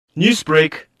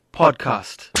Newsbreak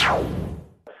Podcast.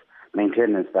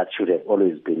 Maintenance that should have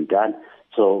always been done,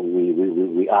 so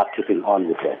we are keeping on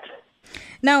with that.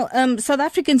 Now, South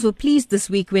Africans were pleased this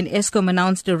week when Eskom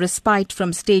announced a respite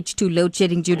from stage 2 load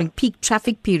shedding during peak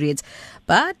traffic periods.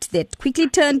 But that quickly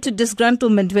turned to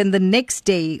disgruntlement when the next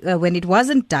day, when it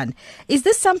wasn't done. Is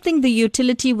this something the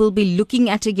utility will be looking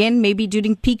at again, maybe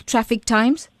during peak traffic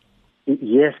times?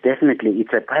 Yes, definitely.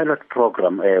 It's a pilot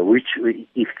program which,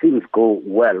 if things go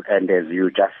well, and as you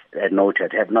just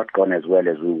noted, have not gone as well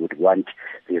as we would want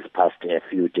these past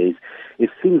few days,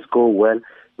 if things go well,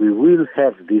 we will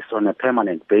have this on a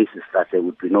permanent basis that there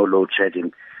would be no load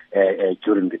shedding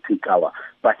during the peak hour.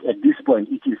 But at this point,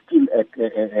 it is still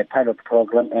a pilot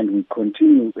program, and we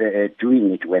continue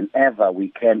doing it whenever we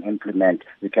can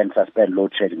suspend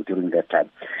load shedding during that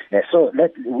time. So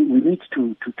we need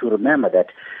to remember that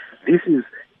this is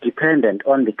dependent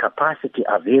on the capacity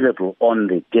available on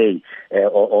the day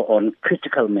or on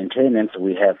critical maintenance.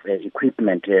 We have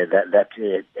equipment that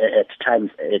at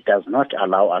times it does not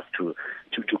allow us to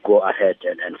go ahead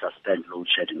and suspend load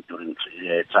shedding during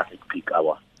traffic peak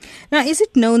hour. Now, is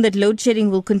it known that load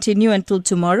shedding will continue until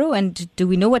tomorrow, and do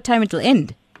we know what time it will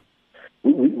end?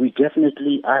 We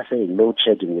definitely are saying load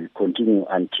shedding will continue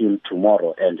until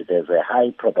tomorrow, and there's a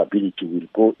high probability we'll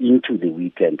go into the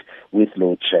weekend with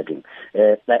load shedding.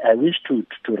 I wish to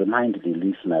remind the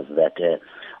listeners that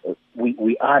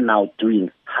we are now doing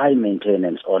high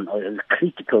maintenance on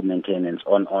critical maintenance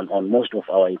on most of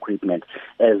our equipment,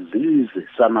 as these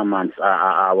summer months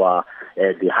are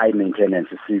the high maintenance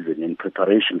season in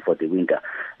preparation for the winter.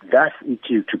 Thus, it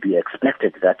is to be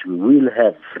expected that we will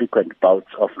have frequent bouts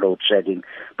of load shedding,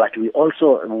 but we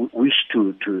also wish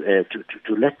to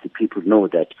let the people know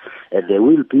that there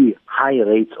will be high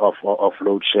rates of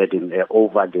load shedding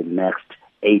over the next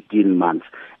 18 months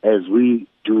as we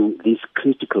do this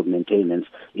critical maintenance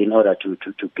in order to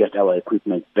get our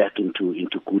equipment back into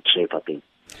good shape again.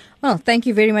 Well, thank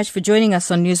you very much for joining us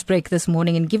on Newsbreak this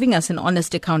morning and giving us an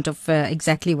honest account of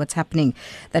exactly what's happening.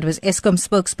 That was Eskom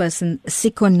Spokesperson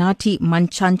Sikonathi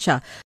Mantshantsha.